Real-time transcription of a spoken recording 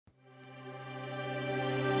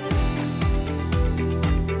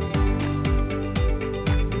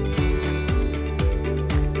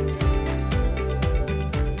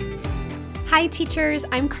Hi, teachers.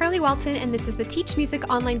 I'm Carly Walton, and this is the Teach Music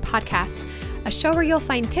Online Podcast, a show where you'll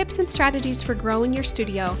find tips and strategies for growing your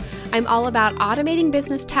studio. I'm all about automating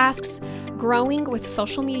business tasks, growing with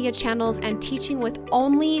social media channels, and teaching with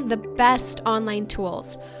only the best online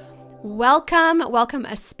tools. Welcome,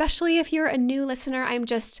 especially if you're a new listener. I'm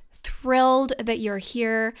just thrilled that you're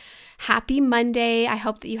here. Happy Monday. I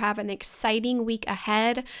hope that you have an exciting week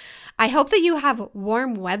ahead. I hope that you have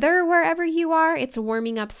warm weather wherever you are. It's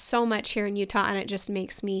warming up so much here in Utah, and it just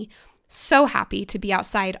makes me so happy to be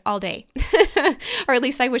outside all day. Or at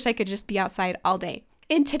least I wish I could just be outside all day.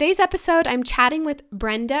 In today's episode, I'm chatting with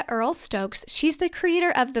Brenda Earl Stokes. She's the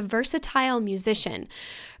creator of The Versatile Musician.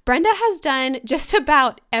 Brenda has done just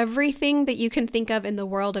about everything that you can think of in the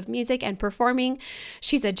world of music and performing.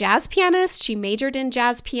 She's a jazz pianist. She majored in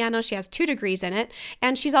jazz piano. She has 2 degrees in it.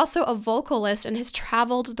 And she's also a vocalist and has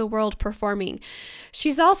traveled the world performing.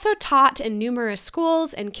 She's also taught in numerous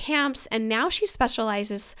schools and camps, and now she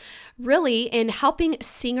specializes really in helping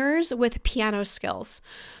singers with piano skills.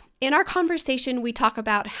 In our conversation, we talk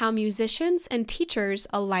about how musicians and teachers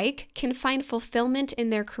alike can find fulfillment in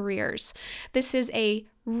their careers. This is a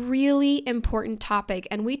really important topic,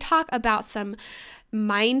 and we talk about some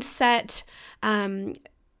mindset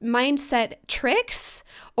tricks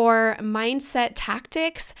or mindset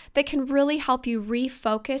tactics that can really help you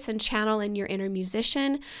refocus and channel in your inner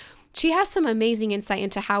musician. She has some amazing insight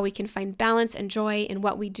into how we can find balance and joy in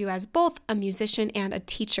what we do as both a musician and a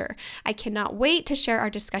teacher. I cannot wait to share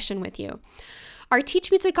our discussion with you. Our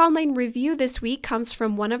Teach Music Online review this week comes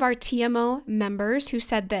from one of our TMO members who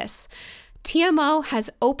said this: TMO has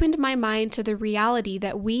opened my mind to the reality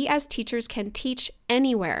that we as teachers can teach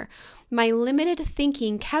anywhere. My limited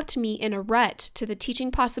thinking kept me in a rut to the teaching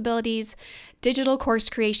possibilities, digital course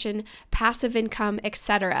creation, passive income,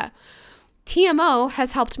 etc. TMO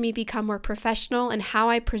has helped me become more professional in how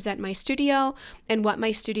I present my studio and what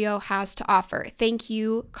my studio has to offer. Thank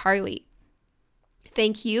you, Carly.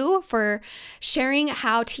 Thank you for sharing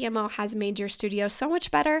how TMO has made your studio so much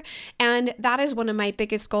better. And that is one of my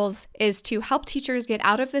biggest goals, is to help teachers get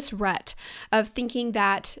out of this rut of thinking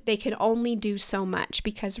that they can only do so much,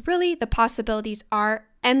 because really the possibilities are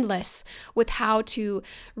endless with how to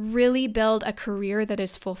really build a career that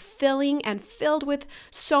is fulfilling and filled with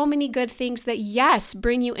so many good things that, yes,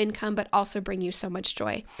 bring you income, but also bring you so much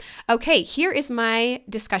joy. Okay, here is my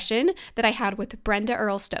discussion that I had with Brenda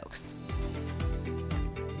Earl Stokes.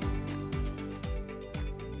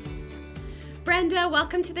 Brenda,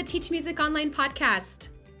 welcome to the Teach Music Online podcast.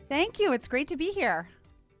 Thank you. It's great to be here.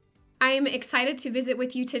 I'm excited to visit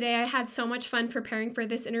with you today. I had so much fun preparing for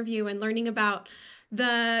this interview and learning about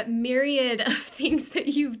the myriad of things that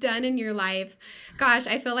you've done in your life. Gosh,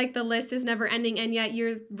 I feel like the list is never ending, and yet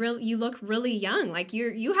you look really young. Like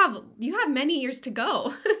you have many years to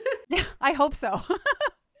go. I hope so.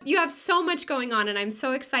 You have so much going on, and I'm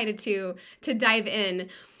so excited to dive in.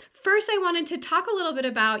 First, I wanted to talk a little bit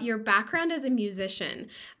about your background as a musician.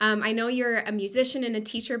 I know you're a musician and a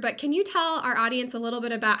teacher, but can you tell our audience a little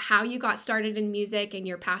bit about how you got started in music and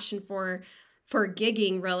your passion for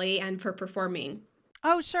gigging, really, and for performing?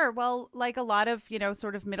 Oh, sure. Well, like a lot of,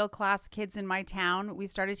 sort of middle-class kids in my town, we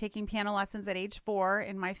started taking piano lessons at age 4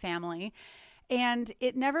 in my family. And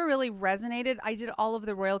it never really resonated. I did all of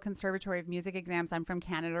the Royal Conservatory of Music exams. I'm from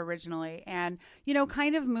Canada originally, and,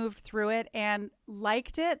 kind of moved through it and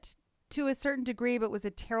liked it to a certain degree, but was a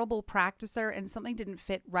terrible practicer, and something didn't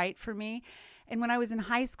fit right for me. And when I was in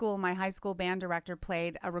high school, my high school band director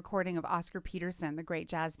played a recording of Oscar Peterson, the great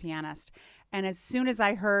jazz pianist. And as soon as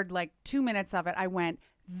I heard like 2 minutes of it, I went,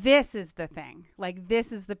 this is the thing. Like,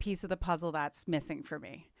 this is the piece of the puzzle that's missing for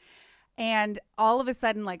me. And all of a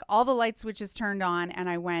sudden, like, all the light switches turned on, and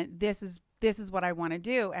I went, this is what I want to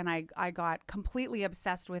do. And I got completely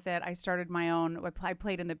obsessed with it. I started my own, I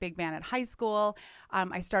played in the big band at high school.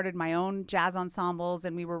 I started my own jazz ensembles,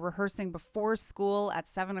 and we were rehearsing before school at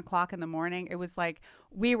 7:00 in the morning. It was like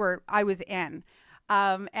I was in.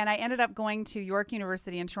 And I ended up going to York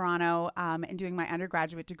University in Toronto and doing my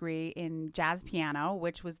undergraduate degree in jazz piano,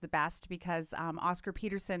 which was the best because Oscar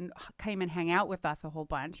Peterson came and hung out with us a whole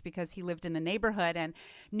bunch because he lived in the neighborhood and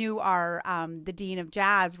knew the dean of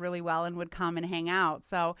jazz really well and would come and hang out.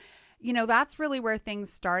 So, that's really where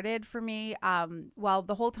things started for me. Well,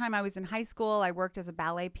 the whole time I was in high school, I worked as a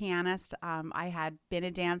ballet pianist. I had been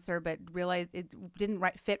a dancer, but realized it didn't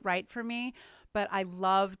fit right for me. But I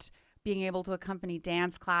loved being able to accompany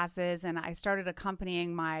dance classes. And I started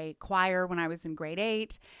accompanying my choir when I was in grade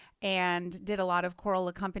 8 and did a lot of choral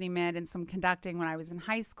accompaniment and some conducting when I was in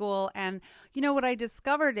high school. And, what I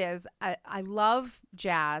discovered is I love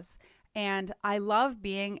jazz, and I love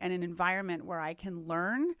being in an environment where I can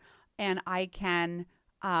learn and I can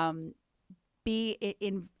be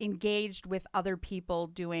engaged with other people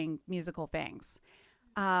doing musical things.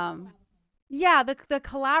 Yeah, the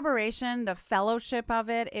collaboration, the fellowship of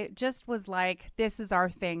it, it just was like, this is our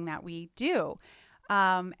thing that we do.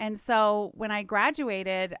 And so when I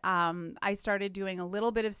graduated, I started doing a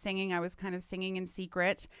little bit of singing. I was kind of singing in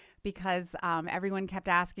secret because everyone kept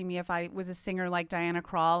asking me if I was a singer like Diana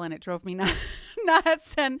Krall, and it drove me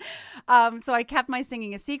nuts. And so I kept my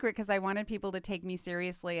singing a secret because I wanted people to take me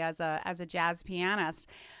seriously as a jazz pianist.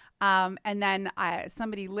 And then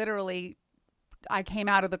somebody literally, I came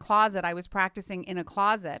out of the closet. I was practicing in a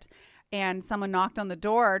closet, and someone knocked on the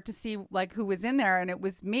door to see like who was in there, and it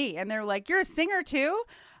was me. And they're like, "You're a singer too?"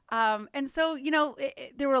 And so,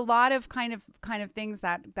 there were a lot of kind of things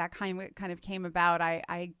that kind of came about.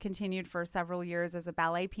 I continued for several years as a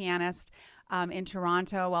ballet pianist in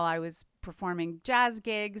Toronto while I was performing jazz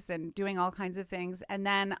gigs and doing all kinds of things. And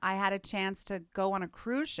then I had a chance to go on a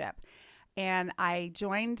cruise ship. And I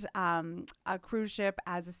joined a cruise ship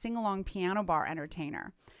as a sing-along piano bar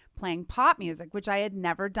entertainer, playing pop music, which I had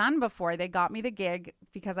never done before. They got me the gig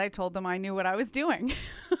because I told them I knew what I was doing.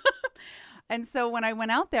 And so when I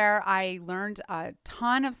went out there, I learned a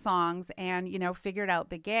ton of songs and, figured out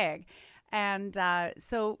the gig. And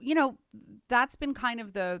so, that's been kind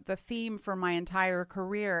of the theme for my entire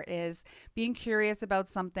career, is being curious about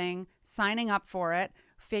something, signing up for it,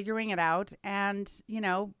 figuring it out, and,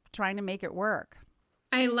 trying to make it work.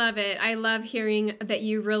 I love it. I love hearing that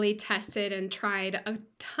you really tested and tried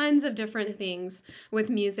tons of different things with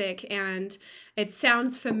music, and it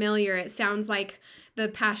sounds familiar. It sounds like the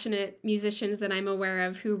passionate musicians that I'm aware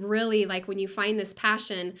of who really, like, when you find this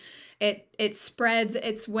passion, it spreads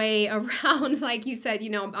its way around, like you said,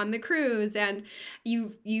 on the cruise. And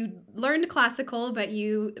you learned classical, but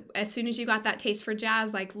you, as soon as you got that taste for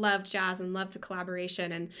jazz, like, loved jazz and loved the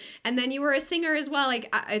collaboration. And then you were a singer as well.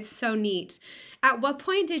 Like, it's so neat. At what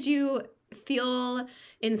point did you feel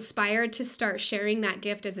inspired to start sharing that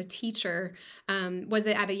gift as a teacher? Was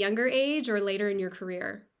it at a younger age or later in your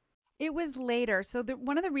career? It was later. So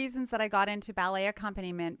one of the reasons that I got into ballet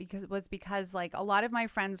accompaniment because like a lot of my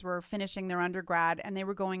friends were finishing their undergrad and they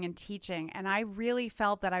were going and teaching. And I really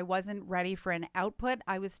felt that I wasn't ready for an output.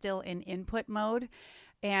 I was still in input mode.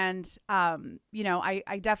 And,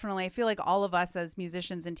 I definitely feel like all of us as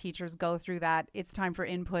musicians and teachers go through that. It's time for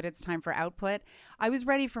input. It's time for output. I was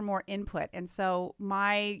ready for more input. And so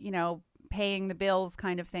my, paying the bills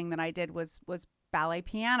kind of thing that I did was ballet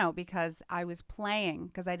piano, because I was playing,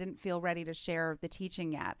 because I didn't feel ready to share the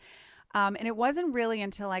teaching yet. And it wasn't really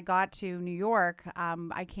until I got to New York.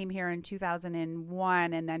 I came here in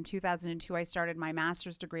 2001, and then 2002, I started my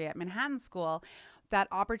master's degree at Manhattan School. That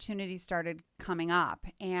opportunity started coming up,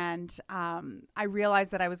 and I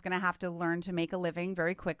realized that I was going to have to learn to make a living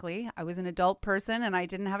very quickly. I was an adult person and I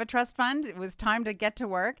didn't have a trust fund. It was time to get to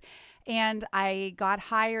work. And I got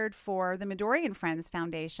hired for the Midori and Friends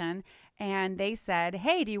Foundation, and they said,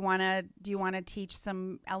 "Hey, do you want to teach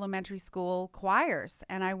some elementary school choirs?"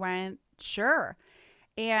 And I went, "Sure."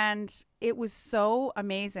 And it was so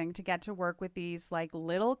amazing to get to work with these like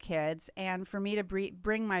little kids, and for me to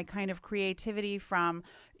bring my kind of creativity from,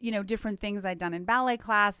 different things I'd done in ballet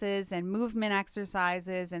classes and movement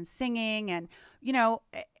exercises and singing. And,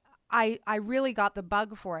 I really got the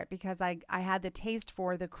bug for it because I had the taste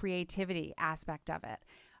for the creativity aspect of it.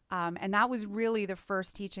 And that was really the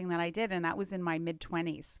first teaching that I did. And that was in my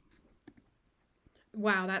mid-20s.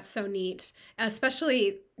 Wow, that's so neat.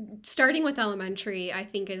 Especially starting with elementary, I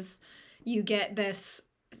think you get this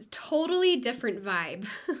totally different vibe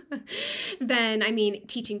than,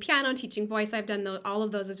 teaching piano, teaching voice. I've done all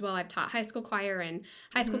of those as well. I've taught high school choir and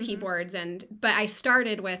high school keyboards, but I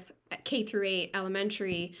started with K through 8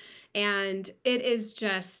 elementary, and it is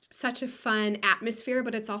just such a fun atmosphere,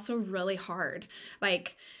 but it's also really hard.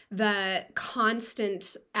 Like the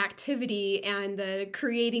constant activity and the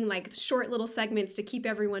creating like short little segments to keep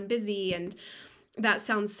everyone busy, and that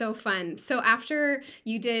sounds so fun. So after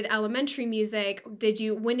you did elementary music,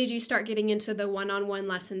 when did you start getting into the one-on-one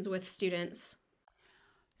lessons with students?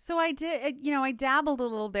 So I did, I dabbled a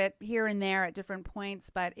little bit here and there at different points,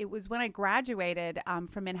 but it was when I graduated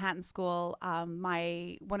from Manhattan School,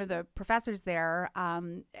 one of the professors there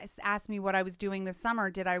asked me what I was doing this summer.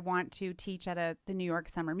 Did I want to teach at the New York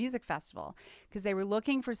Summer Music Festival? Because they were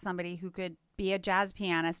looking for somebody who could be a jazz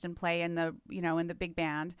pianist and play in the big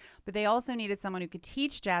band, but they also needed someone who could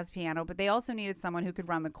teach jazz piano, but they also needed someone who could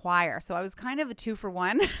run the choir. So I was kind of a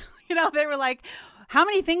 2-for-1. They were like, "How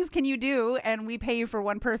many things can you do?" And we pay you for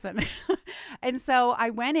one person. And so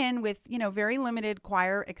I went in with, very limited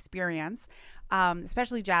choir experience.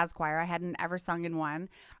 especially jazz choir. I hadn't ever sung in one.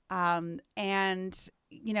 And,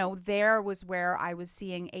 there was where I was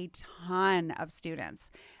seeing a ton of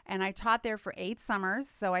students. And I taught there for 8 summers.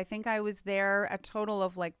 So I think I was there a total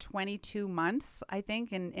of like 22 months, I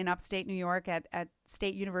think, in upstate New York at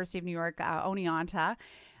State University of New York, Oneonta.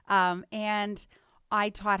 And I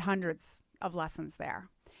taught hundreds of lessons there.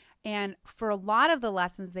 And for a lot of the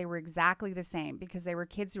lessons, they were exactly the same because they were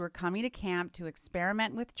kids who were coming to camp to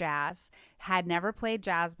experiment with jazz, had never played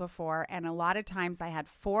jazz before. And a lot of times I had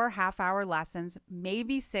 4 half-hour lessons,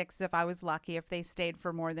 maybe 6 if I was lucky, if they stayed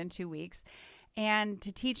for more than 2 weeks, and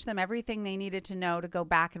to teach them everything they needed to know to go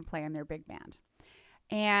back and play in their big band.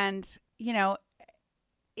 And,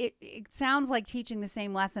 it sounds like teaching the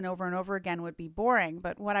same lesson over and over again would be boring,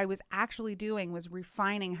 but what I was actually doing was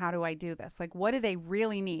refining, how do I do this? Like, what do they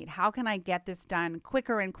really need? How can I get this done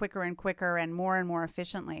quicker and quicker and quicker and more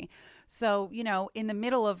efficiently? So, in the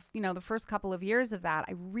middle of, the first couple of years of that,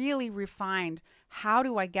 I really refined, how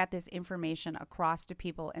do I get this information across to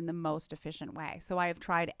people in the most efficient way? So I have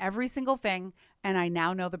tried every single thing, and I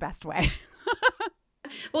now know the best way.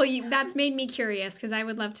 Well, that's made me curious because I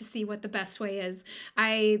would love to see what the best way is.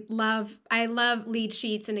 I love lead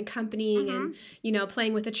sheets and accompanying and,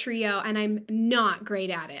 playing with a trio, and I'm not great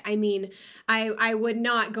at it. I mean, I would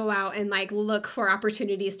not go out and like look for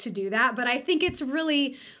opportunities to do that, but I think it's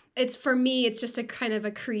for me, it's just a kind of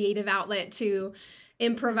a creative outlet to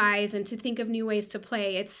improvise and to think of new ways to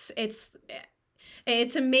play.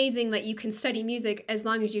 It's amazing that you can study music as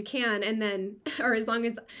long as you can, and then, or as long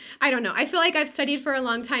as, I don't know. I feel like I've studied for a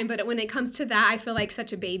long time, but when it comes to that, I feel like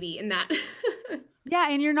such a baby in that. Yeah,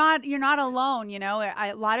 and you're not alone,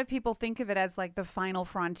 a lot of people think of it as like the final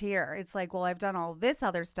frontier. It's like, well, I've done all this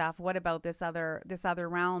other stuff. What about this other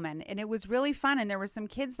realm? And it was really fun. And there were some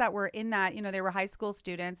kids that were in that, they were high school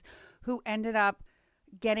students who ended up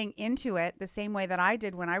getting into it the same way that I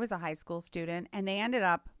did when I was a high school student, and they ended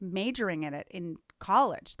up majoring in it in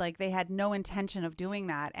college. Like, they had no intention of doing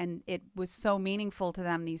that, and it was so meaningful to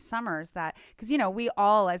them these summers that, because we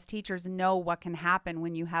all as teachers know what can happen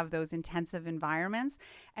when you have those intensive environments,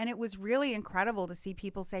 and it was really incredible to see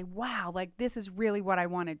people say, wow, like, this is really what I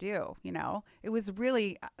want to do. It was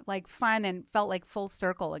really like fun and felt like full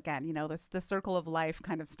circle again, the circle of life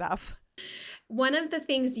kind of stuff. One of the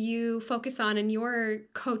things you focus on in your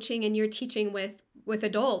coaching and your teaching with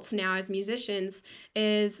adults now as musicians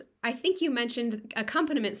is, I think you mentioned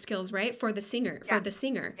accompaniment skills, right? For the singer.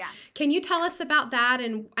 Yeah. Can you tell us about that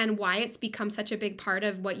and why it's become such a big part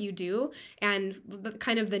of what you do and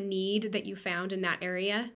kind of the need that you found in that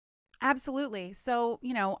area? Absolutely. So,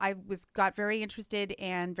 I got very interested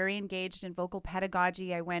and very engaged in vocal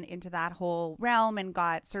pedagogy. I went into that whole realm and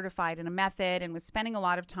got certified in a method and was spending a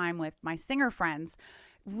lot of time with my singer friends,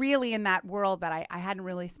 really in that world that I hadn't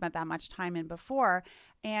really spent that much time in before.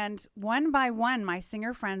 And one by one, my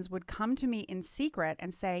singer friends would come to me in secret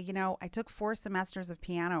and say, I took 4 semesters of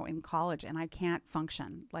piano in college and I can't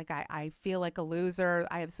function. Like, I feel like a loser.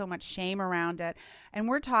 I have so much shame around it. And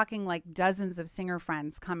we're talking like dozens of singer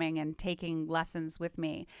friends coming and taking lessons with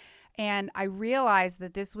me. And I realized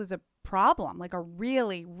that this was a problem, like a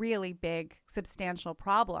really, really big, substantial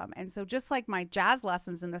problem. And so just like my jazz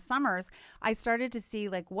lessons in the summers, I started to see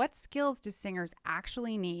like, what skills do singers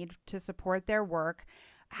actually need to support their work?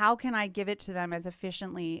 How can I give it to them as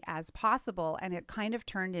efficiently as possible? And it kind of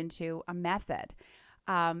turned into a method.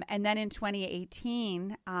 And then in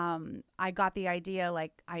 2018, I got the idea,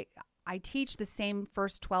 like, I teach the same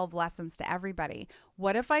first 12 lessons to everybody.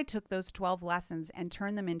 What if I took those 12 lessons and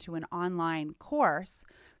turned them into an online course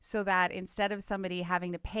so that instead of somebody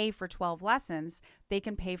having to pay for 12 lessons, they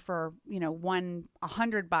can pay for,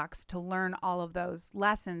 $100 to learn all of those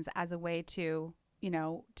lessons as a way to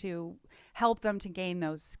help them to gain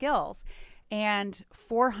those skills. And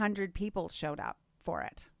 400 people showed up for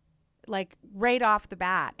it, like right off the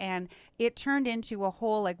bat. And it turned into a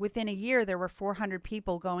whole, like within a year, there were 400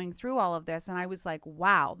 people going through all of this. And I was like,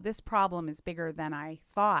 wow, this problem is bigger than I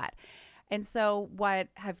thought. And so what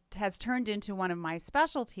has turned into one of my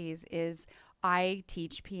specialties is I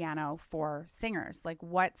teach piano for singers. Like,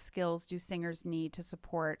 what skills do singers need to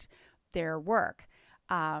support their work?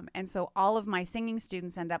 And so all of my singing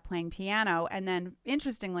students end up playing piano. And then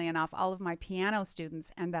interestingly enough, all of my piano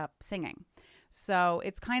students end up singing. So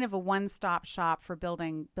it's kind of a one-stop shop for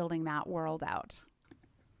building that world out.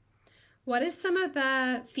 What is some of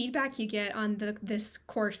the feedback you get on this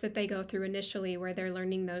course that they go through initially, where they're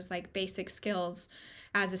learning those like basic skills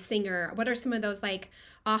as a singer? What are some of those like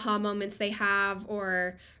aha moments they have,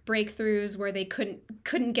 or breakthroughs where they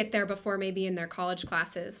couldn't get there before, maybe in their college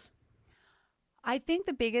classes? I think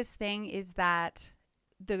the biggest thing is that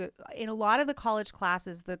in a lot of the college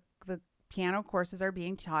classes, the piano courses are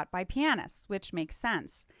being taught by pianists, which makes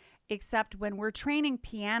sense. Except when we're training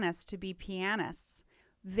pianists to be pianists,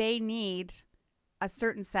 they need a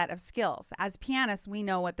certain set of skills. As pianists, we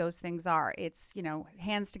know what those things are. It's,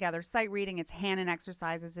 hands together, sight reading, it's hand and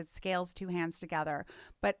exercises, it's scales, two hands together.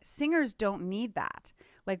 But singers don't need that.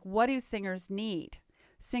 Like, what do singers need?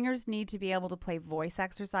 Singers need to be able to play voice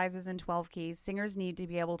exercises in 12 keys. Singers need to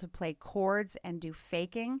be able to play chords and do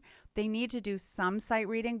faking. They need to do some sight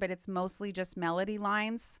reading, but it's mostly just melody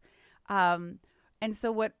lines. And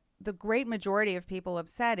so what the great majority of people have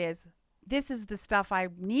said is, this is the stuff I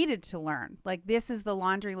needed to learn. Like, this is the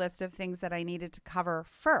laundry list of things that I needed to cover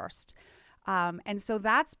first. And so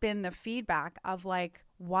that's been the feedback of, like,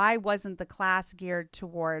 why wasn't the class geared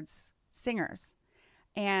towards singers?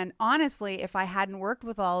 And honestly, if I hadn't worked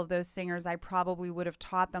with all of those singers, I probably would have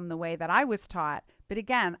taught them the way that I was taught. But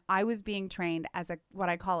again, I was being trained as what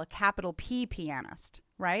I call a capital P pianist,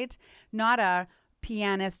 right? Not a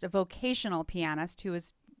pianist, a vocational pianist who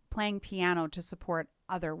is playing piano to support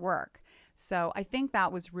other work. So I think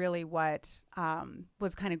that was really what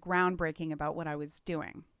was kind of groundbreaking about what I was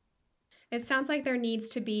doing. It sounds like there needs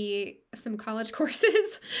to be some college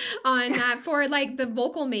courses on that for like the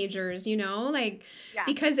vocal majors,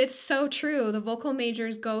 because it's so true. The vocal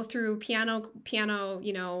majors go through piano,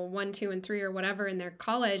 1, 2, and 3 or whatever in their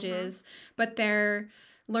colleges, but they're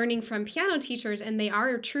learning from piano teachers, and they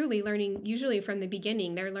are truly learning usually from the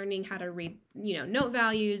beginning. They're learning how to read, note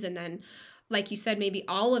values, and then, like you said, maybe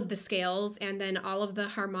all of the scales, and then all of the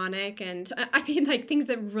harmonic, and like things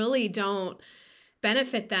that really don't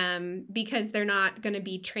benefit them, because they're not going to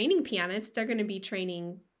be training pianists. They're going to be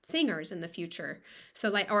training singers in the future. So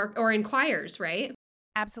like, or in choirs, right?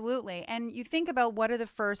 Absolutely. And you think about what are the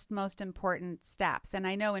first most important steps. And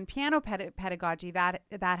I know in piano pedagogy that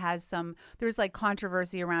has there's like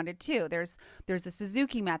controversy around it too. There's the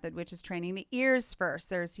Suzuki method, which is training the ears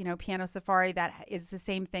first. There's, Piano Safari that is the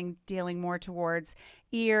same thing, dealing more towards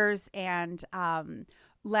ears and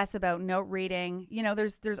less about note reading.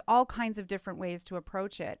 There's all kinds of different ways to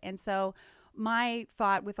approach it. And so my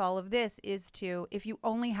thought with all of this is if you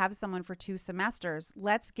only have someone for 2 semesters,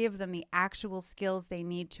 let's give them the actual skills they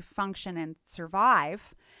need to function and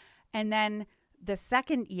survive. And then the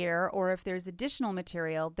second year, or if there's additional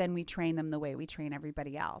material, then we train them the way we train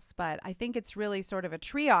everybody else. But I think it's really sort of a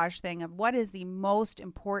triage thing of what is the most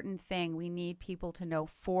important thing we need people to know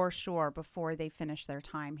for sure before they finish their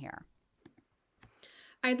time here.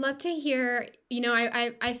 I'd love to hear,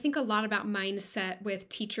 I think a lot about mindset with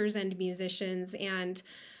teachers and musicians, and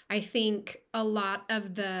I think a lot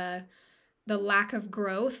of the lack of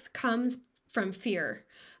growth comes from fear.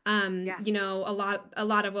 Yes. A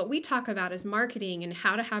lot of what we talk about is marketing and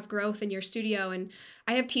how to have growth in your studio. And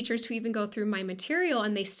I have teachers who even go through my material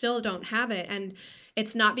and they still don't have it. And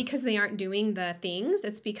it's not because they aren't doing the things.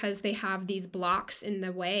 It's because they have these blocks in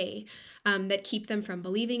the way that keep them from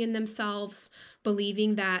believing in themselves,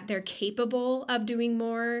 believing that they're capable of doing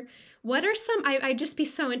more. What are some, I'd just be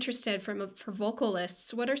so interested for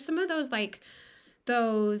vocalists, what are some of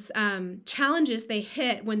those challenges they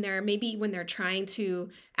hit when they're trying to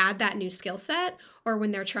add that new skill set, or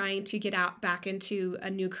when they're trying to get out back into a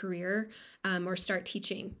new career or start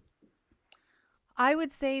teaching? I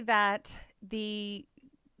would say that the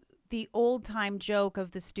old time joke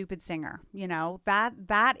of the stupid singer,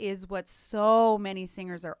 that is what so many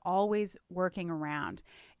singers are always working around.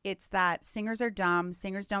 It's that singers are dumb,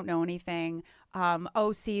 singers don't know anything.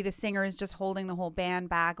 The singer is just holding the whole band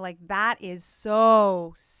back. Like, that is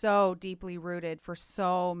so, so deeply rooted for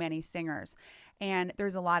so many singers. And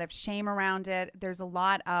there's a lot of shame around it. There's a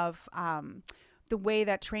lot of the way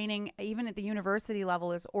that training, even at the university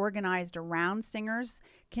level, is organized around singers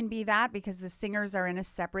can be that, because the singers are in a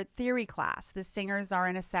separate theory class. The singers are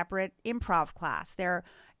in a separate improv class.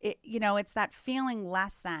 It's that feeling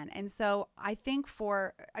less than. And so I think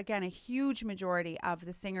for, again, a huge majority of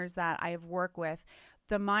the singers that I have worked with,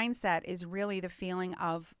 the mindset is really the feeling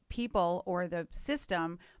of people or the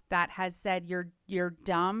system that has said, you're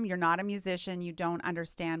dumb, you're not a musician, you don't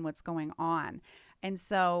understand what's going on. And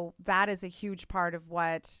so that is a huge part of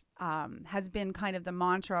what has been kind of the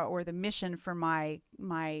mantra or the mission for my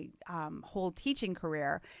whole teaching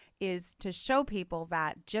career, is to show people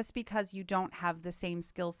that just because you don't have the same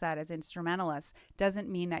skill set as instrumentalists doesn't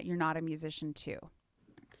mean that you're not a musician too.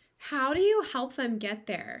 How do you help them get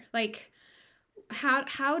there? Like,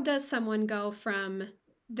 how does someone go from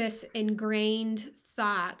this ingrained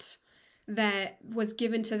thought that was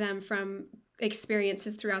given to them from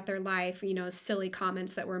experiences throughout their life, silly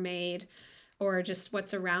comments that were made, or just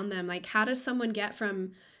what's around them? Like, how does someone get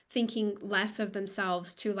from thinking less of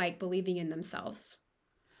themselves to like believing in themselves?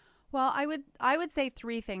 Well, I would say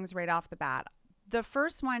three things right off the bat. The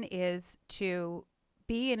first one is to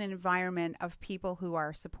be in an environment of people who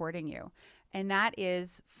are supporting you. And that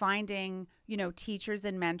is finding, teachers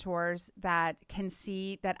and mentors that can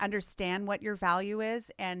see, that understand what your value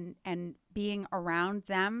is, and being around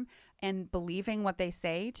them and believing what they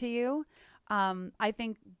say to you. I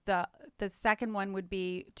think the second one would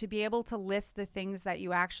be to be able to list the things that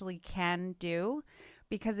you actually can do,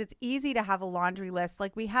 because it's easy to have a laundry list.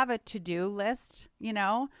 Like we have a to-do list,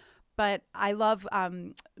 but I love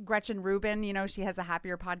Gretchen Rubin, she has a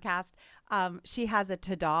Happier podcast. She has a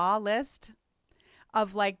to-do list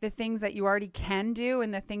of like the things that you already can do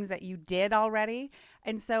and the things that you did already.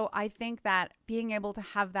 And so I think that being able to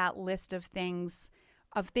have that list of things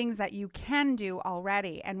that you can do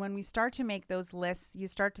already. And when we start to make those lists, you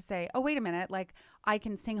start to say, oh, wait a minute, like I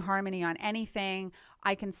can sing harmony on anything.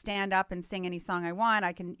 I can stand up and sing any song I want.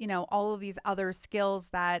 I can, all of these other skills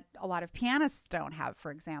that a lot of pianists don't have,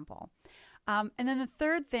 for example. And then the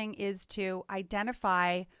third thing is to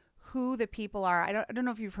identify who the people are. I don't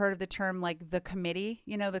know if you've heard of the term like the committee,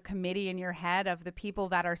 the committee in your head of the people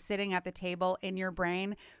that are sitting at the table in your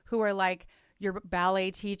brain who are like your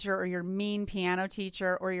ballet teacher or your mean piano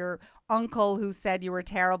teacher or your uncle who said you were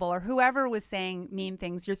terrible or whoever was saying mean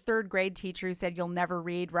things, your third grade teacher who said you'll never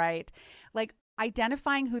read right. Like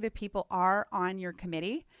identifying who the people are on your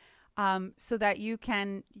committee, so that you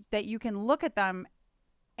can look at them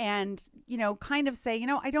and, kind of say,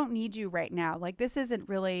 I don't need you right now. Like this isn't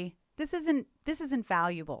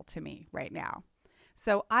valuable to me right now.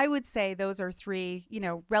 So I would say those are three,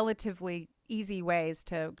 relatively easy ways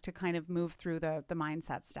to kind of move through the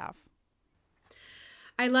mindset stuff.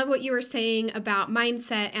 I love what you were saying about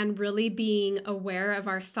mindset and really being aware of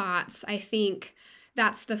our thoughts. I think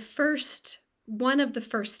that's one of the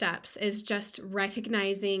first steps is just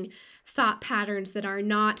recognizing thought patterns that are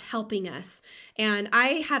not helping us. And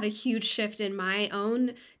I had a huge shift in my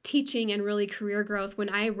own teaching and really career growth when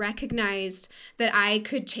I recognized that I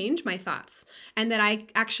could change my thoughts and that I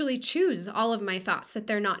actually choose all of my thoughts, that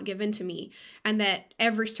they're not given to me, and that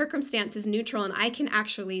every circumstance is neutral and I can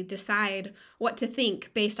actually decide what to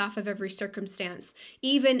think based off of every circumstance,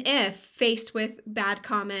 even if faced with bad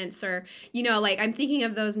comments or, like I'm thinking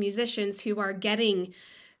of those musicians who are getting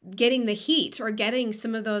the heat or getting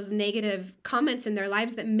some of those negative comments in their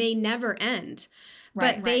lives that may never end,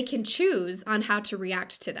 but they can choose on how to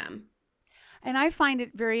react to them. And I find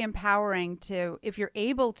it very empowering to, if you're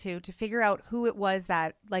able to figure out who it was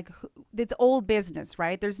that, it's old business,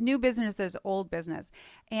 right? There's new business, there's old business.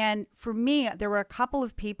 And for me, there were a couple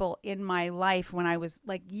of people in my life when I was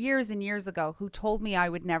like years and years ago who told me I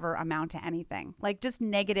would never amount to anything, like just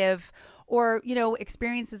negative or,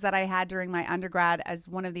 experiences that I had during my undergrad as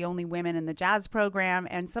one of the only women in the jazz program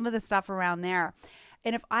and some of the stuff around there.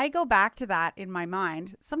 And if I go back to that in my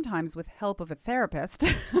mind, sometimes with help of a therapist,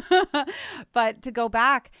 but to go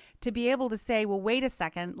back to be able to say, well, wait a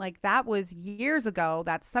second, like that was years ago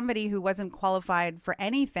that somebody who wasn't qualified for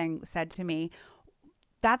anything said to me,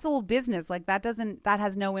 that's old business. Like that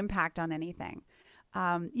has no impact on anything.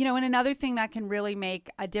 And another thing that can really make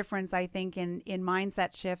a difference, I think, in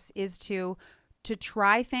mindset shifts is to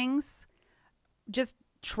try things, just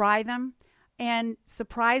try them. And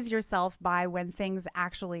surprise yourself by when things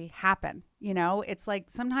actually happen. It's like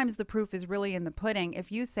sometimes the proof is really in the pudding.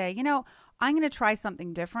 If you say, I'm going to try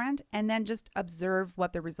something different and then just observe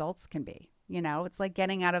what the results can be. It's like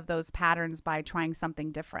getting out of those patterns by trying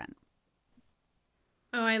something different.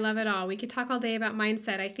 Oh, I love it all. We could talk all day about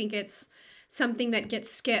mindset. I think it's something that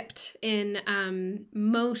gets skipped in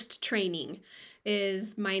most training.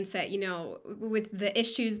 Is mindset, with the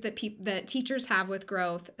issues that teachers have with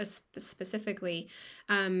growth specifically,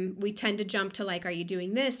 we tend to jump to like, are you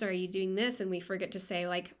doing this? Are you doing this? And we forget to say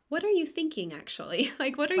like, what are you thinking actually?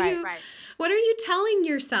 Like, what are you telling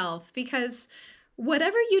yourself? Because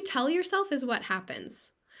whatever you tell yourself is what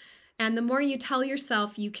happens. And the more you tell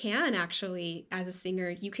yourself, you can actually, as a singer,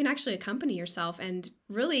 you can actually accompany yourself and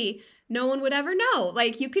really no one would ever know.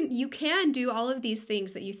 Like you can do all of these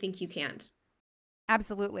things that you think you can't.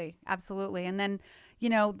 Absolutely. Absolutely. And then,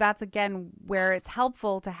 that's again where it's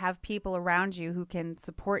helpful to have people around you who can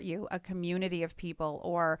support you, a community of people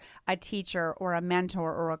or a teacher or a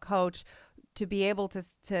mentor or a coach to be able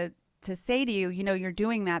to say to you, you're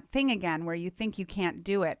doing that thing again where you think you can't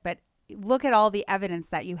do it, but look at all the evidence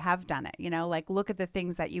that you have done it, like look at the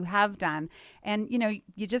things that you have done. And,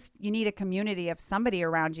 you need a community of somebody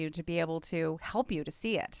around you to be able to help you to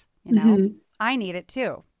see it. I need it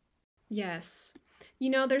too. Yes.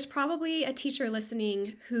 There's probably a teacher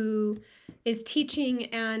listening who is teaching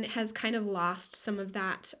and has kind of lost some of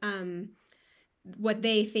that, what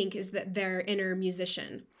they think is that their inner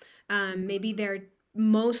musician. Maybe they're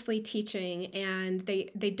mostly teaching and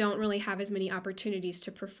they don't really have as many opportunities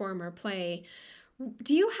to perform or play.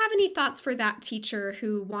 Do you have any thoughts for that teacher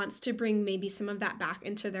who wants to bring maybe some of that back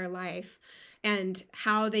into their life and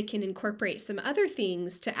how they can incorporate some other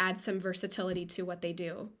things to add some versatility to what they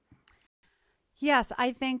do? Yes,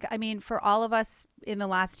 for all of us in the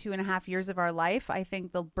last 2.5 years of our life, I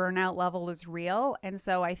think the burnout level is real. And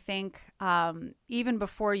so I think even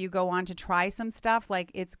before you go on to try some stuff,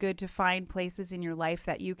 like it's good to find places in your life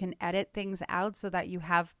that you can edit things out so that you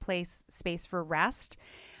have space for rest.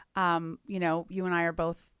 You and I are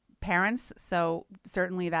both parents, so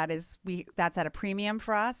certainly that's at a premium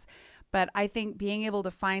for us. But I think being able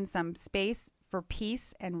to find some space for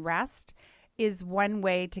peace and rest is one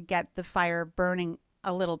way to get the fire burning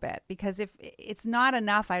a little bit, because if it's not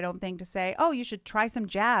enough, I don't think, to say, oh, you should try some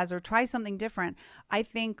jazz or try something different. I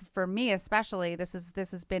think for me, especially, this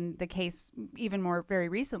has been the case even more very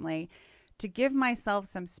recently, to give myself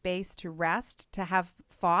some space to rest, to have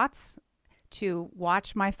thoughts, to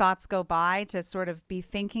watch my thoughts go by, to sort of be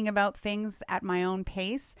thinking about things at my own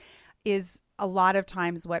pace is a lot of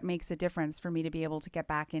times what makes a difference for me to be able to get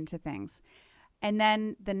back into things. And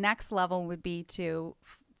then the next level would be to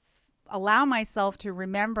allow myself to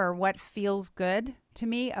remember what feels good to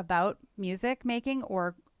me about music making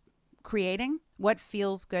or creating, what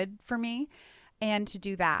feels good for me, and to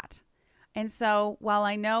do that. And so while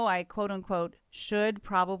I know I quote unquote should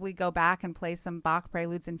probably go back and play some Bach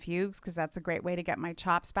preludes and fugues, because that's a great way to get my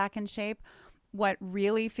chops back in shape, what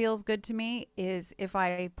really feels good to me is if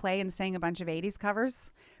I play and sing a bunch of 80s covers,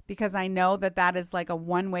 because I know that is like a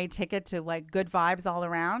one-way ticket to like good vibes all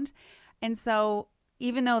around. And so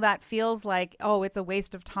even though that feels like, oh, it's a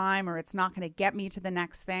waste of time or it's not going to get me to the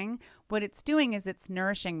next thing, what it's doing is it's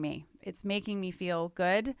nourishing me. It's making me feel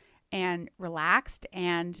good and relaxed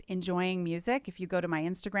and enjoying music. If you go to my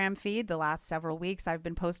Instagram feed, the last several weeks, I've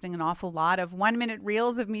been posting an awful lot of 1-minute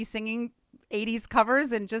reels of me singing 80s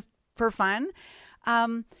covers and just for fun.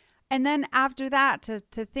 And then after that,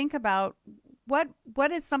 to think about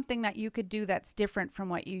what is something that you could do that's different from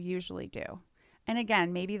what you usually do. And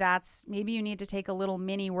again, maybe you need to take a little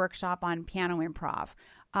mini workshop on piano improv.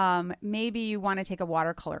 Maybe you want to take a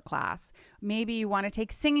watercolor class. Maybe you want to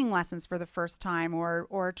take singing lessons for the first time,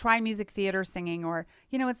 or try music theater singing, or,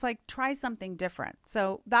 it's like try something different.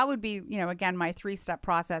 So that would be, again, my 3-step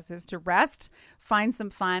process is to rest, find some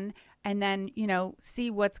fun, and then, see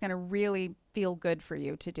what's going to really feel good for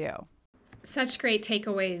you to do. Such great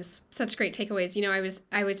takeaways.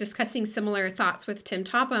 I was discussing similar thoughts with Tim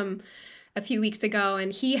Topham a few weeks ago,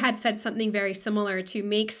 and he had said something very similar, to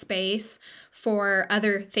make space for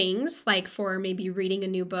other things, like for maybe reading a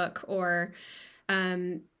new book or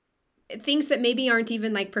things that maybe aren't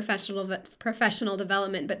even like professional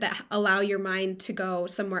development, but that allow your mind to go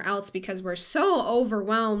somewhere else, because we're so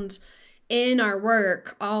overwhelmed in our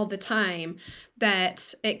work all the time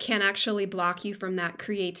that it can actually block you from that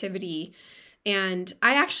creativity. And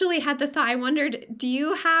I actually had the thought, I wondered, do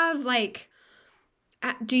you have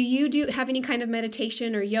any kind of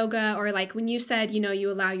meditation or yoga, or like when you said,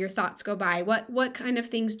 you allow your thoughts go by, what kind of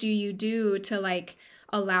things do you do to like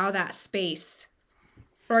allow that space?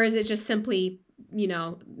 Or is it just simply,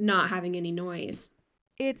 not having any noise?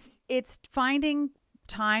 It's finding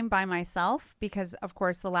time by myself, because of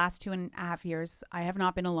course the last 2.5 years I have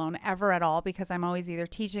not been alone ever at all, because I'm always either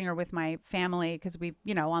teaching or with my family, because we,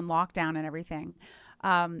 on lockdown and everything.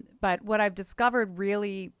 But what I've discovered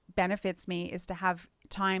really benefits me is to have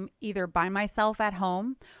time either by myself at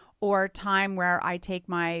home, or time where I take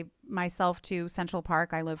myself to Central Park.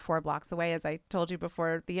 I live 4 blocks away, as I told you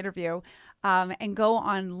before the interview, and go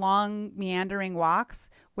on long meandering walks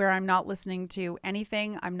where I'm not listening to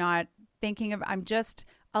anything. I'm not thinking I'm just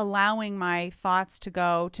allowing my thoughts to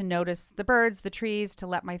go, to notice the birds, the trees, to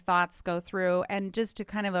let my thoughts go through, and just to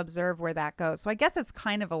kind of observe where that goes. So I guess it's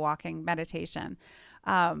kind of a walking meditation.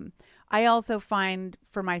 I also find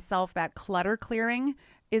for myself that clutter clearing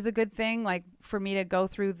is a good thing. Like for me to go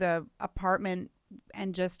through the apartment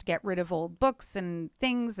and just get rid of old books and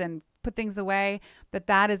things and put things away,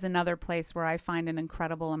 that is another place where I find an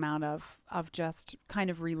incredible amount of just kind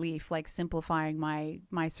of relief, like simplifying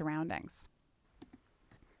my surroundings.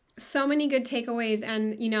 So many good takeaways.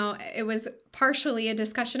 And, it was partially a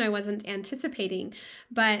discussion I wasn't anticipating,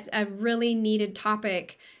 but a really needed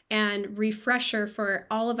topic and refresher for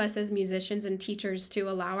all of us as musicians and teachers to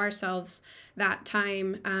allow ourselves that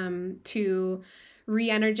time to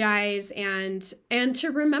re-energize and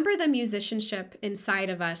to remember the musicianship inside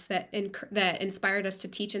of us that inspired us to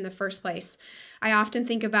teach in the first place. I often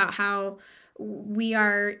think about how we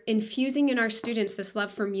are infusing in our students this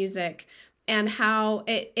love for music, and how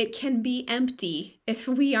it can be empty if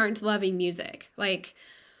we aren't loving music. Like,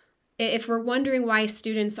 if we're wondering why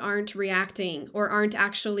students aren't reacting or aren't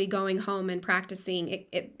actually going home and practicing,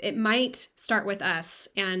 it might start with us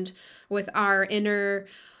and with our inner,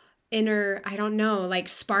 I don't know, like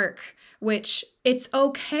spark, which it's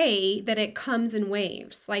okay that it comes in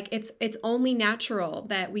waves. Like, it's only natural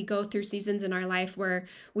that we go through seasons in our life where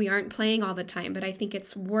we aren't playing all the time, but I think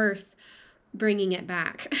it's worth bringing it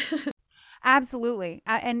back. Absolutely.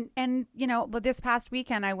 And but this past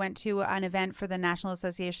weekend I went to an event for the National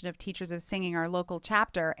Association of Teachers of Singing, our local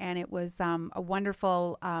chapter, and it was a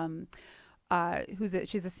wonderful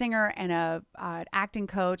she's a singer and a acting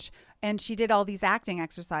coach, and she did all these acting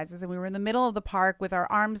exercises, and we were in the middle of the park with our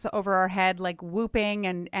arms over our head, like whooping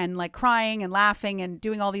and like crying and laughing and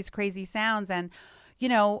doing all these crazy sounds. And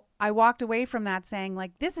I walked away from that saying,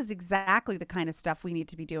 like, this is exactly the kind of stuff we need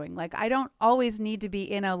to be doing. Like, I don't always need to be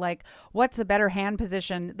in a, like, what's a better hand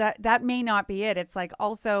position. That may not be it. It's like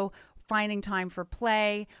also finding time for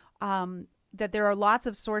play, that there are lots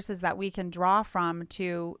of sources that we can draw from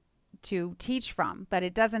to teach from, that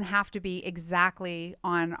it doesn't have to be exactly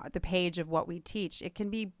on the page of what we teach. It can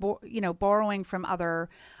be, borrowing from other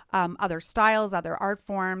styles, other art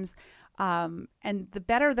forms. And the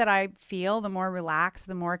better that I feel, the more relaxed,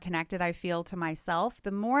 the more connected I feel to myself,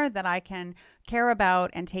 the more that I can care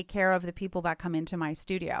about and take care of the people that come into my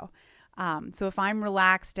studio. So if I'm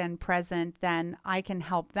relaxed and present, then I can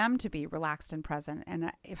help them to be relaxed and present.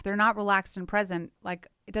 And if they're not relaxed and present, like,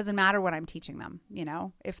 it doesn't matter what I'm teaching them,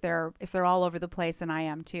 if they're all over the place, and I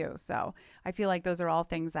am too. So I feel like those are all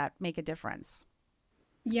things that make a difference.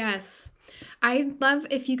 Yes. I'd love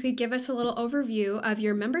if you could give us a little overview of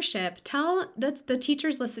your membership. Tell the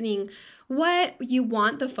teachers listening what you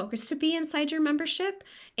want the focus to be inside your membership,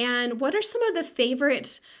 and what are some of the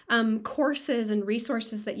favorite courses and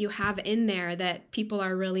resources that you have in there that people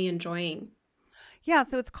are really enjoying. Yeah,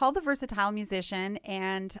 so it's called The Versatile Musician,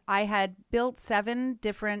 and I had built 7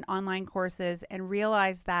 different online courses and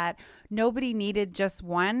realized that nobody needed just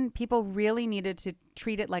one. People really needed to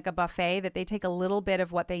treat it like a buffet, that they take a little bit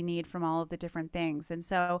of what they need from all of the different things. And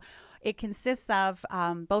so it consists of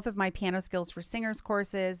both of my piano skills for singers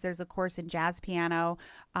courses. There's a course in jazz piano.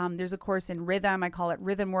 There's a course in rhythm. I call it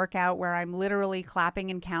Rhythm Workout, where I'm literally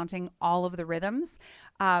clapping and counting all of the rhythms.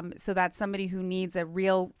 So that's somebody who needs a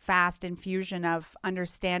real fast infusion of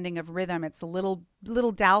understanding of rhythm. It's a little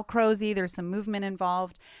Dalcroze. There's some movement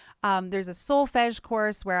involved. There's a solfege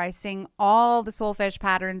course where I sing all the solfege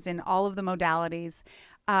patterns in all of the modalities.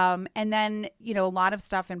 And then, a lot of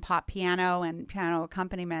stuff in pop piano and piano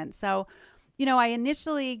accompaniment. So, I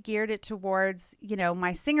initially geared it towards,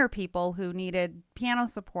 my singer people who needed piano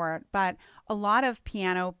support, but a lot of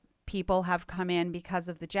piano people have come in because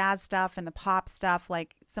of the jazz stuff and the pop stuff,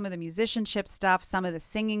 like some of the musicianship stuff, some of the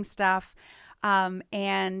singing stuff.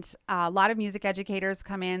 And a lot of music educators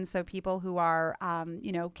come in. So people who are,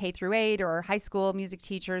 K through 8 or high school music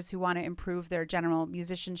teachers who want to improve their general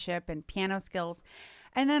musicianship and piano skills.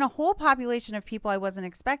 And then a whole population of people I wasn't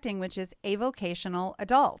expecting, which is avocational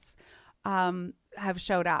adults, have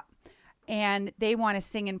showed up. And they want to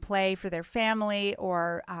sing and play for their family,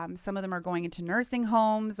 or some of them are going into nursing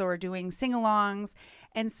homes or doing sing-alongs.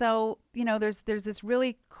 And so, there's this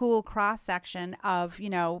really cool cross-section of,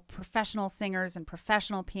 professional singers and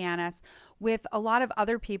professional pianists with a lot of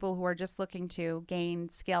other people who are just looking to gain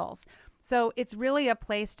skills. So it's really a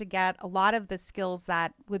place to get a lot of the skills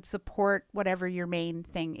that would support whatever your main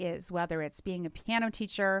thing is, whether it's being a piano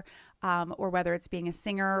teacher, or whether it's being a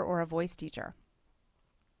singer or a voice teacher.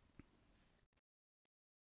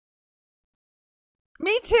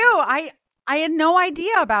 Me too. I had no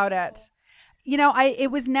idea about it.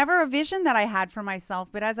 It was never a vision that I had for myself,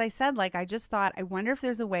 but as I said, like, I just thought, I wonder if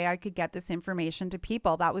there's a way I could get this information to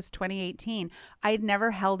people. That was 2018. I'd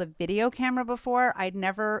never held a video camera before. I'd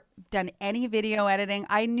never done any video editing.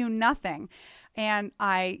 I knew nothing. And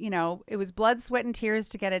it was blood, sweat, and tears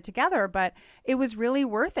to get it together, but it was really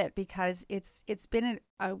worth it because it's been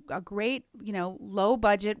a great, low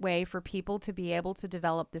budget way for people to be able to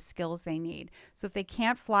develop the skills they need. So if they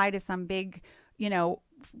can't fly to some big,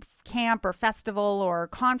 camp or festival or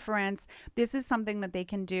conference, this is something that they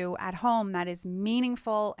can do at home that is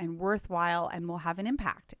meaningful and worthwhile and will have an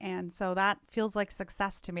impact. And so that feels like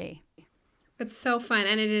success to me. It's so fun.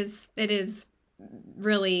 And it is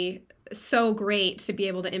really so great to be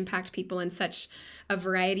able to impact people in such a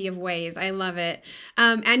variety of ways. I love it.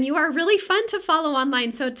 And you are really fun to follow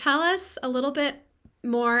online. So tell us a little bit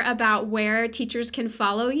more about where teachers can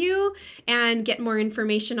follow you and get more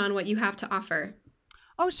information on what you have to offer.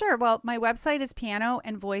 Oh, sure. Well, my website is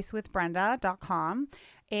pianoandvoicewithbrenda.com.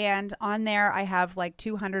 And on there, I have like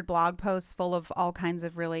 200 blog posts full of all kinds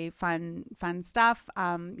of really fun stuff.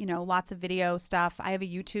 Lots of video stuff. I have a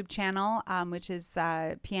YouTube channel, which is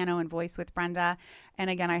Piano and Voice with Brenda. And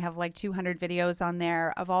again, I have like 200 videos on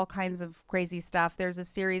there of all kinds of crazy stuff. There's a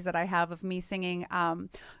series that I have of me singing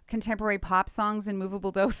contemporary pop songs in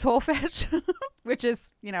movable do solfege, which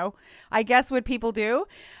is, I guess what people do.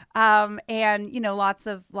 And lots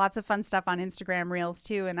of fun stuff on Instagram Reels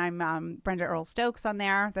too. And I'm Brenda Earl Stokes on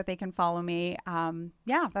there that they can follow me.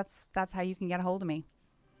 That's how you can get a hold of me.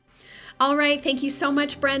 All right. Thank you so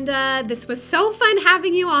much, Brenda. This was so fun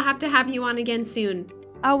having you. I'll have to have you on again soon.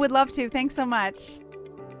 Oh, would love to. Thanks so much.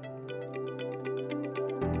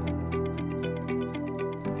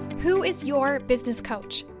 Who is your business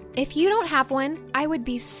coach? If you don't have one, I would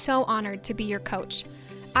be so honored to be your coach.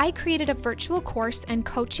 I created a virtual course and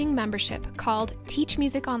coaching membership called Teach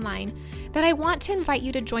Music Online that I want to invite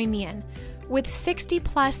you to join me in. With 60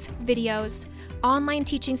 plus videos, online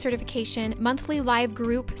teaching certification, monthly live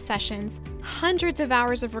group sessions, hundreds of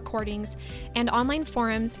hours of recordings, and online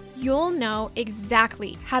forums, you'll know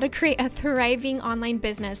exactly how to create a thriving online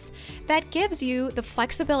business that gives you the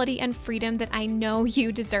flexibility and freedom that I know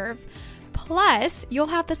you deserve. Plus, you'll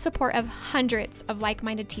have the support of hundreds of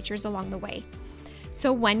like-minded teachers along the way.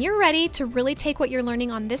 So when you're ready to really take what you're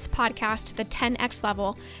learning on this podcast to the 10x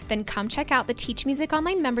level, then come check out the Teach Music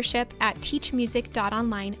Online membership at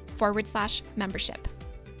teachmusic.online/membership.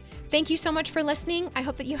 Thank you so much for listening. I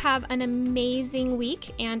hope that you have an amazing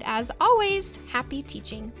week. And as always, happy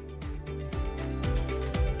teaching.